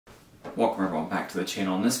Welcome everyone back to the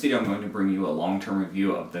channel. In this video I'm going to bring you a long-term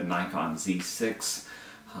review of the Nikon Z6.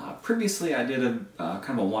 Previously I did a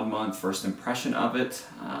kind of a 1 month first impression of it,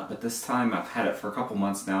 but this time I've had it for a couple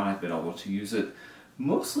months now and I've been able to use it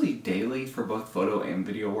mostly daily for both photo and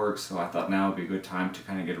video work, so I thought now would be a good time to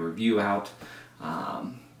kind of get a review out.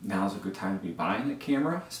 Now is a good time to be buying a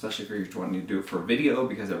camera, especially if you're wanting to do it for video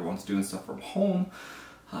because everyone's doing stuff from home.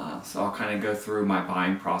 So I'll kind of go through my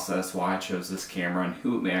buying process, why I chose this camera and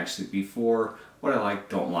who it may actually be for, what I like,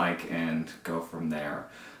 don't like, and go from there.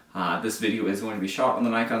 This video is going to be shot on the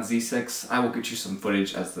Nikon Z6. I will get you some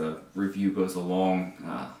footage as the review goes along.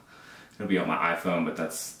 It'll be on my iPhone, but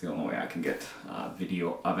that's the only way I can get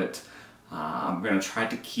video of it. I'm going to try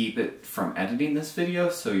to keep it from editing this video,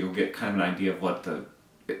 so you'll get kind of an idea of what the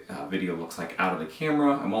video looks like out of the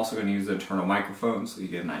camera. I'm also going to use the internal microphone, so you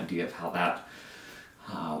get an idea of how that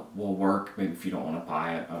will work. Maybe if you don't want to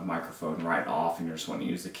buy a microphone right off and you just want to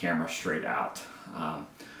use the camera straight out.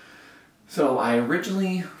 So I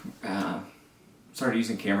originally started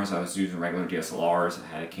using cameras. I was using regular DSLRs. I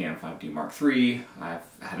had a Canon 5D Mark III. I've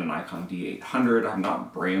had a Nikon D800. I'm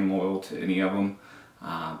not brand loyal to any of them,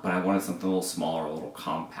 but I wanted something a little smaller, a little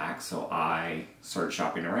compact. So I started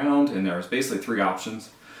shopping around, and there was basically three options: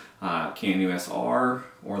 Canon EOS R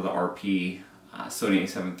or the RP, Sony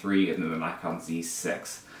A7 III, and then the Nikon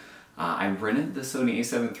Z6. I rented the Sony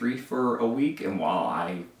A7 III for a week, and while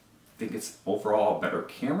I think it's overall a better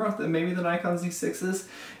camera than maybe the Nikon Z6 is,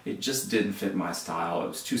 it just didn't fit my style. It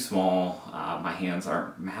was too small. My hands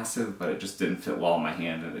aren't massive, but it just didn't fit well in my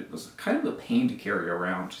hand, and it was kind of a pain to carry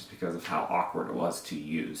around just because of how awkward it was to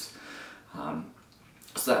use.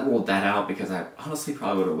 So that ruled that out, because I honestly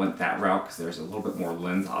probably would have went that route because there's a little bit more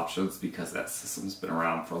lens options because that system's been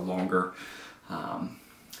around for longer.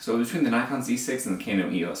 So between the Nikon Z6 and the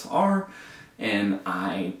Canon EOS R, and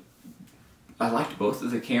I liked both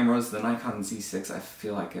of the cameras. The Nikon Z6, I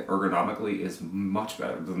feel like it ergonomically is much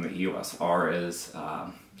better than the EOS R is.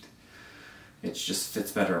 It just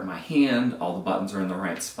fits better in my hand. All the buttons are in the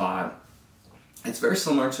right spot. It's very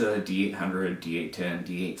similar to a D800, D810,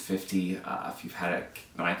 D850. If you've had a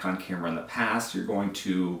Nikon camera in the past, you're going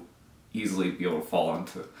to easily be able to fall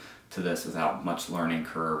into this without much learning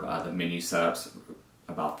curve. The menu setup's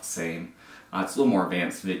about the same. It's a little more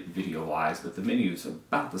advanced video-wise, but the menu's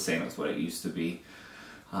about the same as what it used to be.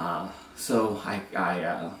 So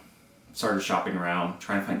I started shopping around,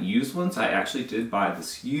 trying to find used ones. I actually did buy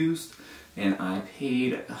this used, and I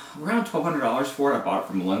paid around $1,200 for it. I bought it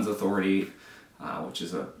from Lens Authority, which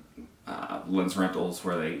is a lens rentals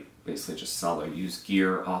where they basically just sell their used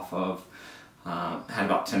gear off of. Had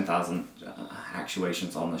about 10,000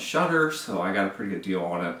 actuations on the shutter, so I got a pretty good deal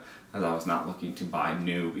on it, as I was not looking to buy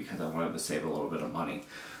new because I wanted to save a little bit of money.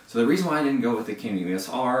 So the reason why I didn't go with the Canon EOS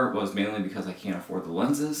R was mainly because I can't afford the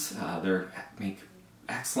lenses. They make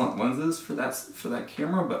excellent lenses for that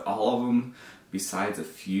camera, but all of them, besides a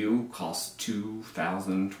few, cost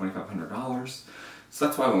 $2,000, $2,500. So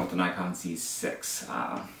that's why I went with the Nikon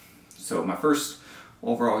Z6. So my first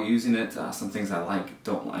overall using it, some things I like,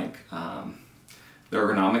 don't like. The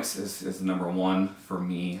ergonomics is number one for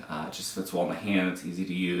me. It just fits well in the hand, it's easy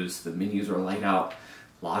to use. The menus are laid out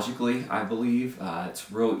logically, I believe. It's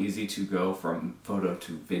real easy to go from photo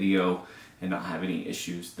to video and not have any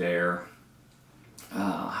issues there.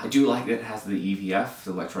 I do like that it has the EVF,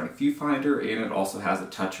 the electronic viewfinder, and it also has a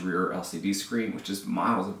touch rear LCD screen, which is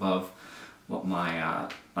miles above what my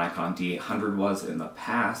Nikon D800 was in the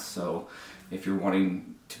past. So if you're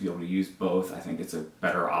wanting to be able to use both, I think it's a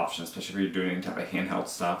better option, especially if you're doing any type of handheld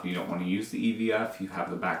stuff and you don't want to use the EVF. You have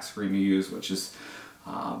the back screen to use, which is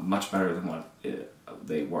much better than what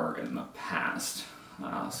they were in the past.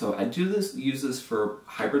 So I use this for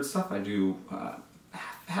hybrid stuff. I do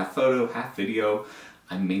half photo, half video.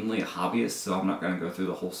 I'm mainly a hobbyist, so I'm not going to go through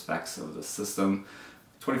the whole specs of the system.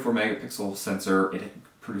 24 megapixel sensor, it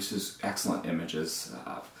produces excellent images.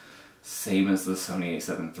 Same as the Sony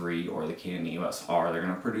A7 III or the Canon EOS R, they're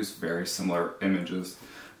going to produce very similar images.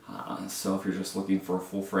 So if you're just looking for a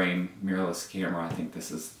full frame mirrorless camera, I think this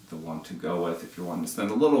is the one to go with if you're wanting to spend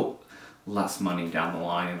a little less money down the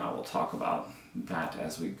line, and I will talk about that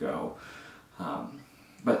as we go.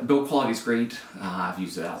 But build quality is great. I've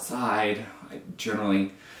used it outside. I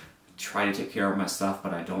generally try to take care of my stuff,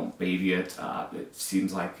 but I don't baby it. It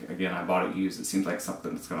seems like, again, I bought it used, it seems like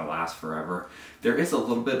something that's going to last forever. There is a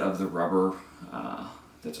little bit of the rubber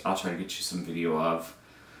that I'll try to get you some video of,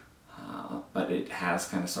 but it has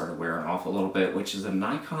kind of started wearing off a little bit, which is a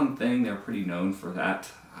Nikon thing. They're pretty known for that,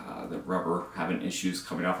 the rubber having issues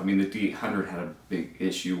coming off. I mean, the D800 had a big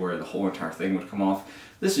issue where the whole entire thing would come off.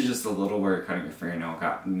 This is just a little where kind of your fingernail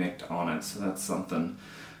got nicked on it, so that's something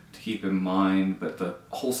to keep in mind, but the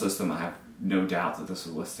whole system, I have no doubt that this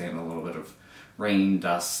would withstand a little bit of rain,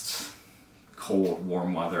 dust, cold,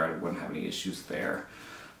 warm weather. I wouldn't have any issues there.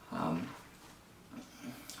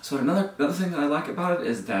 So another thing that I like about it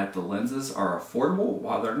is that the lenses are affordable.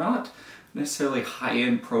 While they're not necessarily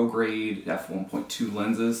high-end pro-grade f1.2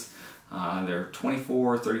 lenses, they're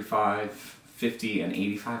 24, 35, 50, and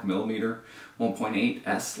 85 millimeter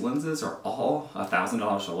 1.8S lenses are all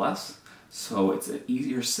 $1,000 or less. So it's an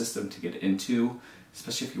easier system to get into,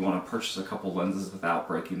 especially if you want to purchase a couple lenses without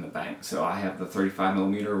breaking the bank. So I have the 35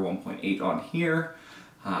 millimeter 1.8 on here.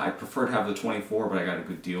 I prefer to have the 24, but I got a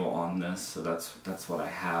good deal on this, so that's what I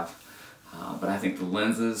have. But I think the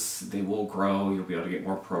lenses, they will grow. You'll be able to get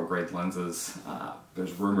more pro-grade lenses.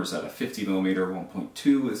 There's rumors that a 50 millimeter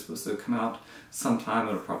 1.2 is supposed to come out sometime.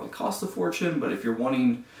 It'll probably cost a fortune, but if you're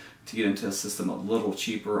wanting to get into a system a little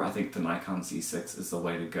cheaper, I think the Nikon Z6 is the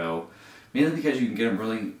way to go. Mainly because you can get them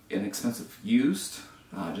really inexpensive used.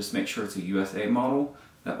 Just make sure it's a USA model.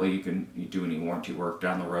 That way you do any warranty work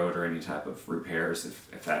down the road or any type of repairs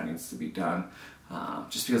if that needs to be done.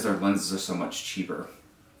 Just because our lenses are so much cheaper.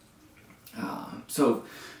 So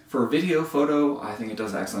for video, photo, I think it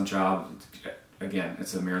does an excellent job. Again,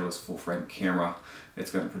 it's a mirrorless full frame camera.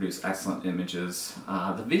 It's going to produce excellent images.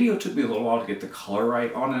 The video took me a little while to get the color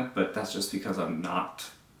right on it, but that's just because I'm not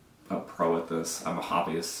a pro at this. I'm a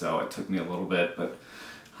hobbyist, so it took me a little bit, but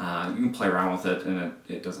you can play around with it and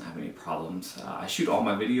it doesn't have any problems. I shoot all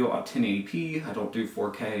my video on 1080p. I don't do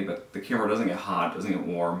 4K, but the camera doesn't get hot, doesn't get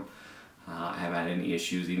warm. I haven't had any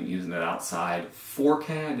issues even using it outside.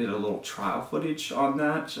 4K, I did a little trial footage on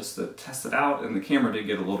that just to test it out, and the camera did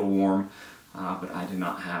get a little warm, but I did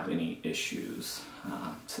not have any issues.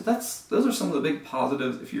 So those are some of the big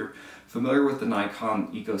positives. If you're familiar with the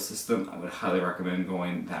Nikon ecosystem, I would highly recommend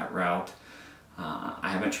going that route. I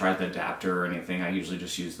haven't tried the adapter or anything. I usually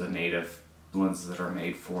just use the native lenses that are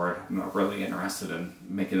made for it. I'm not really interested in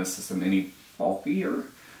making the system any bulkier,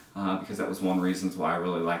 because that was one reason why I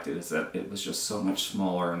really liked it, is that it was just so much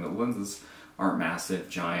smaller, and the lenses aren't massive,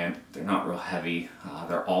 giant. They're not real heavy.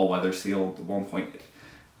 They're all weather sealed. The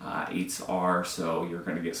 1.8s are, so you're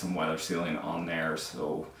going to get some weather sealing on there.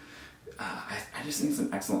 So I just think it's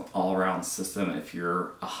an excellent all-around system if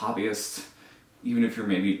you're a hobbyist, even if you're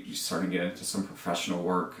maybe starting to get into some professional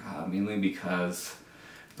work, mainly because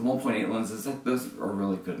the 1.8 lenses, those are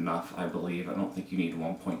really good enough, I believe. I don't think you need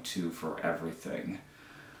 1.2 for everything.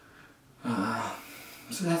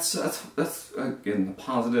 So that's again the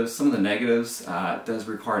positives. Some of the negatives, it does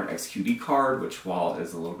require an XQD card, which while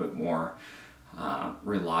is a little bit more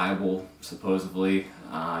reliable, supposedly,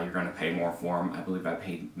 you're going to pay more for them. I believe I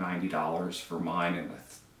paid $90 for mine, and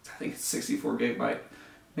I think it's 64 gigabyte,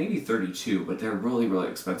 maybe 32, but they're really, really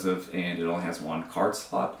expensive, and it only has one card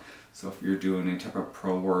slot. So if you're doing any type of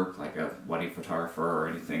pro work, like a wedding photographer or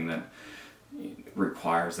anything that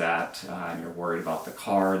requires that, and you're worried about the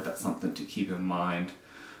card, that's something to keep in mind.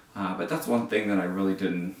 But that's one thing that I really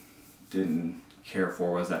didn't care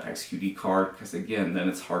for, was that XQD card, because again, then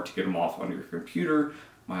it's hard to get them off on your computer.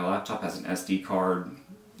 My laptop has an SD card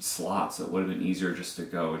slot, so it would have been easier just to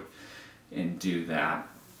go and do that.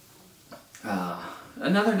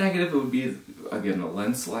 Another negative would be, again, the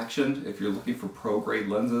lens selection. If you're looking for pro-grade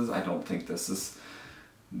lenses, I don't think this is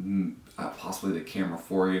possibly the camera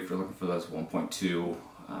for you. If you're looking for those 1.2,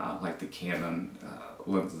 like the Canon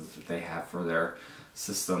lenses that they have for their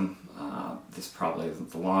system, this probably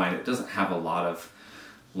isn't the line. It doesn't have a lot of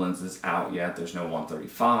lenses out yet. There's no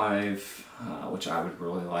 135, which I would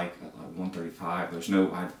really like. 135. There's no,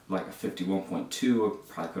 I'd like a 51.2.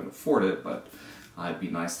 I probably couldn't afford it, but it'd be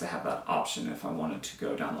nice to have that option if I wanted to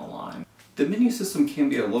go down the line. The menu system can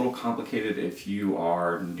be a little complicated if you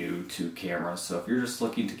are new to cameras. So if you're just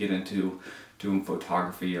looking to get into doing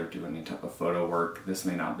photography or doing any type of photo work, this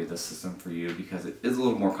may not be the system for you, because it is a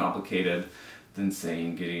little more complicated than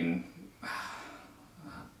saying getting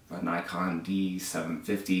a Nikon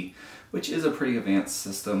D750, which is a pretty advanced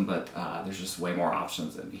system, but there's just way more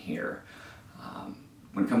options in here.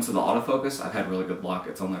 When it comes to the autofocus, I've had really good luck.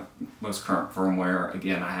 It's on the most current firmware.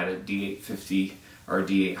 Again, I had a D850 or a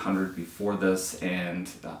D800 before this, and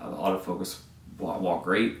the autofocus, while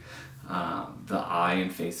great, the eye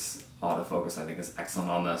and face autofocus I think is excellent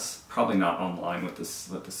on this. Probably not online with the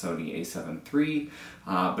Sony a7 III,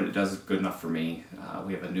 but it does good enough for me.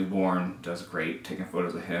 We have a newborn, does great taking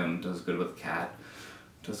photos of him, does good with the cat,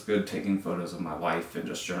 does good taking photos of my wife, and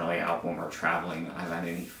just generally out when we're traveling. I haven't had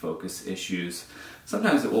any focus issues.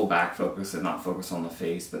 Sometimes it will back focus and not focus on the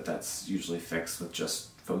face, but that's usually fixed with just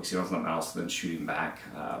focusing on something else and then shooting back.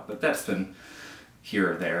 But that's been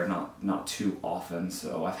here or there, not too often.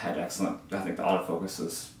 So I've had excellent, I think the autofocus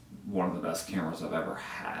is one of the best cameras I've ever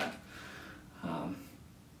had.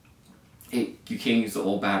 You can use the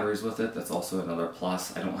old batteries with it. That's also another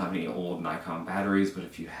plus. I don't have any old Nikon batteries, but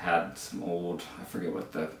if you had some old, I forget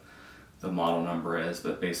what the model number is,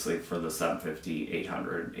 but basically for the 750,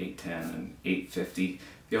 800, 810, and 850, if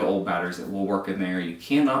you have old batteries, it will work in there. You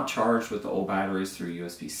cannot charge with the old batteries through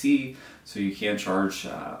USB-C, so you can charge,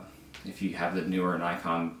 if you have the newer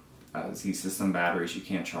Nikon Z system batteries, you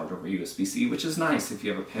can charge over USB-C, which is nice if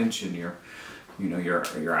you have a pinch and you're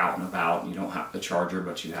out and about and you don't have the charger,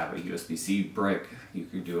 but you have a USB-C brick. You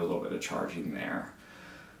could do a little bit of charging there.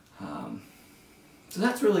 So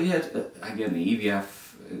that's really it. Again, the EVF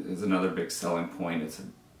is another big selling point.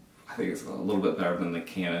 I think it's a little bit better than the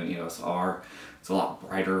Canon EOS R. It's a lot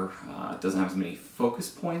brighter. It doesn't have as many focus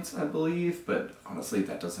points, I believe, but honestly,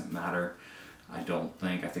 that doesn't matter. I don't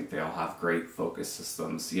think. I think they all have great focus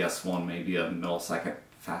systems. Yes, one may be a millisecond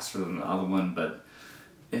faster than the other one, but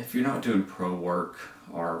if you're not doing pro work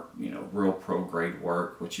or real pro grade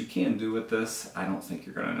work, which you can do with this, I don't think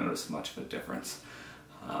you're going to notice much of a difference.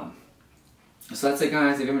 So that's it,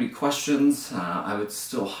 guys. If you have any questions, I would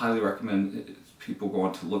still highly recommend people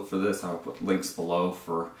going to look for this. I will put links below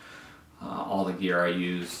for all the gear I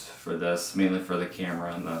use for this, mainly for the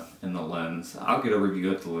camera and the lens. I'll get a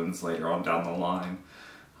review of the lens later on down the line.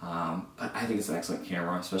 But I think it's an excellent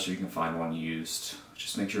camera, especially if you can find one used.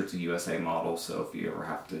 Just make sure it's a USA model, so if you ever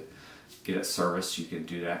have to get it serviced, you can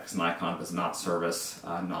do that, because Nikon does not service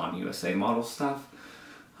non-USA model stuff.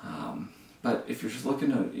 But if you're just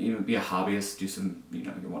looking to be a hobbyist, do some,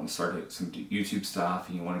 you want to start some YouTube stuff,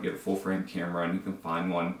 and you want to get a full frame camera, and you can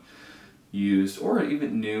find one used or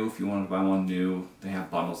even new. If you want to buy one new, they have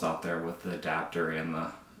bundles out there with the adapter and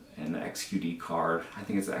the XQD card. I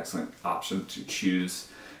think it's an excellent option to choose,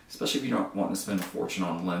 especially if you don't want to spend a fortune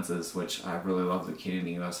on lenses, which I really love the Canon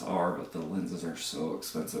EOS R, but the lenses are so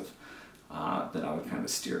expensive that I would kind of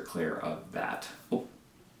steer clear of that. Oh,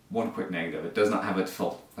 one quick negative: it does not have a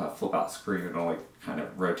flip out screen. It only kind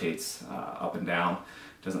of rotates up and down.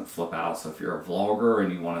 It doesn't flip out, so if you're a vlogger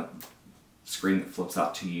and you want a screen that flips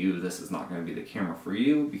out to you, this is not going to be the camera for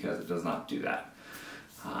you, because it does not do that.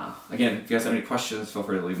 Again, if you guys have any questions, feel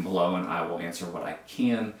free to leave them below and I will answer what I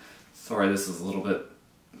can. Sorry this is a little bit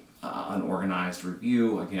unorganized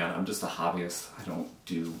review. Again, I'm just a hobbyist. I don't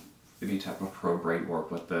do any type of pro grade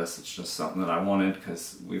work with this. It's just something that I wanted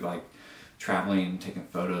because we like traveling, taking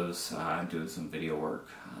photos, and doing some video work.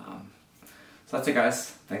 So that's it, guys.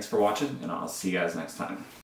 Thanks for watching, and I'll see you guys next time.